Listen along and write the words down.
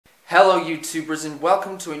Hello YouTubers and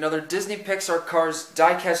welcome to another Disney Pixar Cars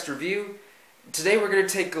diecast review. Today we're going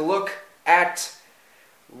to take a look at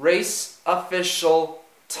Race Official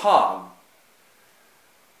Tom.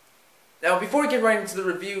 Now before we get right into the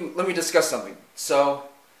review, let me discuss something. So,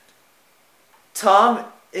 Tom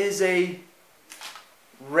is a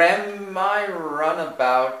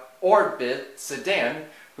runabout orbit sedan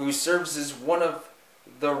who serves as one of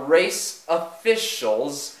the race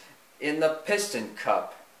officials in the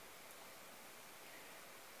Pistoncup.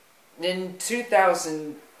 In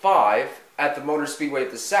 2005, at the Motor Speedway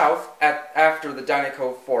of the South, after the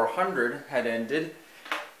Dynaco 400 had ended,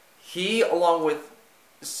 he, along with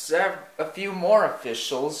a few more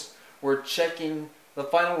officials, were checking the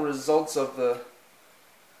final results of the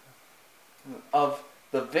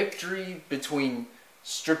victory between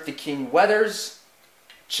Strip the King Weathers,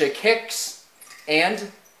 Chick Hicks,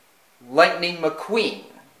 and Lightning McQueen.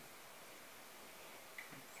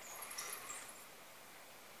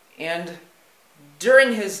 And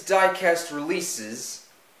during his diecast releases,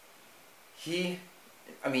 it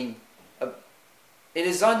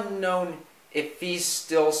is unknown if he's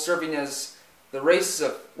still serving as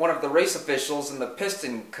one of the race officials in the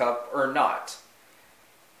Pistoncup or not.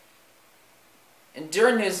 And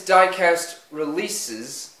during his diecast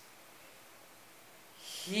releases,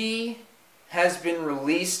 he has been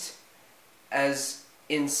released as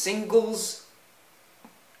in singles,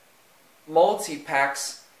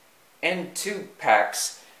 multi-packs, and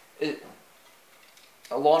 2-packs,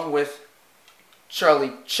 along with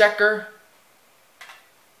Charlie Checker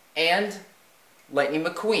and Lightning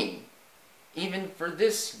McQueen, even for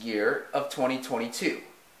this year of 2022.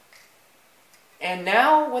 And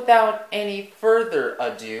now, without any further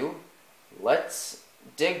ado, let's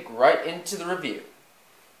dig right into the review.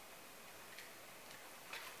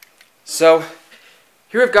 So,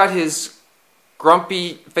 here I've got his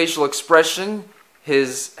grumpy facial expression,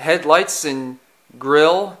 his headlights and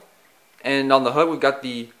grille, and on the hood we've got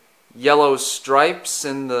the yellow stripes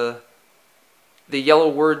and the yellow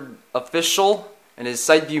word official, and his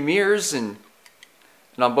side view mirrors, and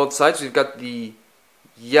on both sides we've got the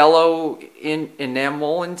yellow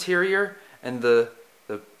enamel interior and the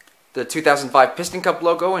 2005 Pistoncup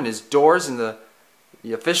logo, and his doors, and the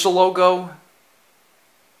official logo,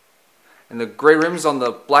 and the gray rims on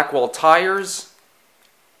the black wall tires,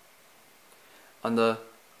 on the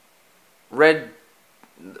red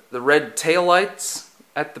taillights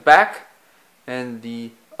at the back, and the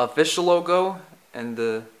official logo, and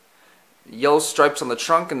the yellow stripes on the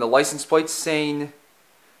trunk, and the license plate saying,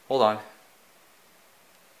 hold on,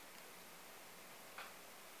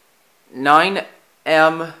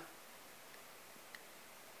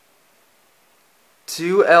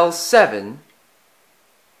 9M2L7,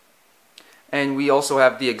 and we also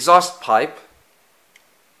have the exhaust pipe,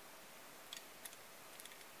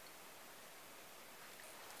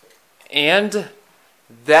 and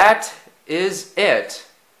that is it.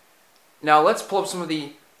 Now let's pull up some of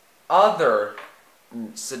the other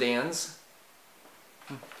sedans.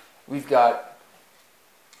 We've got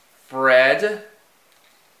Fred,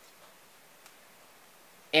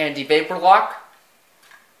 Andy Vaporlock,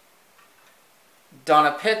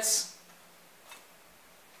 Donna Pitts,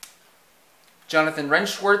 Jonathan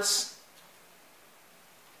Renschwartz,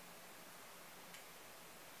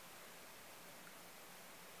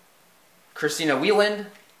 Christina Wieland,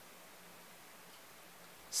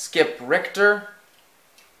 Skip Richter,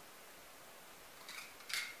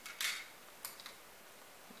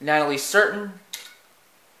 Natalie Certain,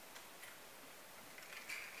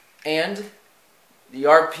 and the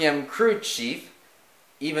RPM crew chief,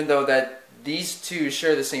 even though that these two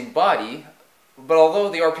share the same body, but although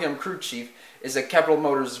the RPM crew chief is a Capital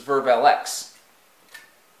Motors Verve LX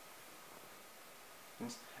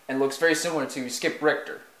and looks very similar to Skip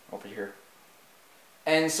Richter over here.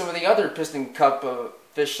 And some of the other Pistoncup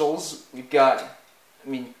officials, we've got,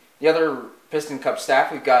 the other Pistoncup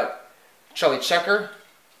staff, we've got Charlie Checker,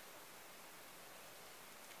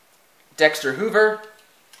 Dexter Hoover,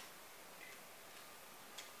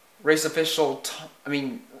 race official,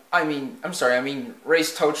 race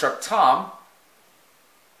tow truck Tom,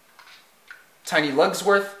 Tiny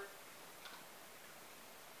Lugsworth,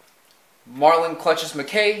 Marlon Clutches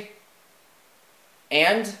McKay,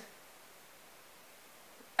 and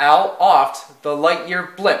Al Oft, the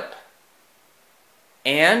Lightyear blimp.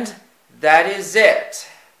 And that is it.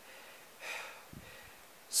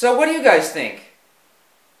 So what do you guys think?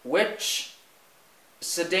 Which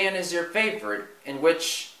sedan is your favorite, and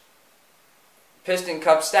which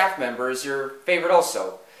Pistoncup staff member is your favorite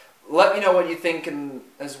also? Let me know what you think, and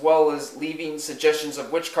as well as leaving suggestions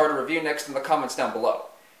of which car to review next in the comments down below.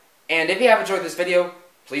 And if you have enjoyed this video,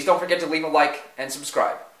 please don't forget to leave a like and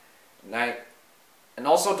subscribe. And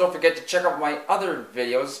also don't forget to check out my other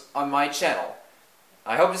videos on my channel.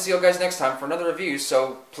 I hope to see you guys next time for another review,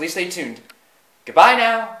 so please stay tuned. Goodbye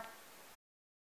now!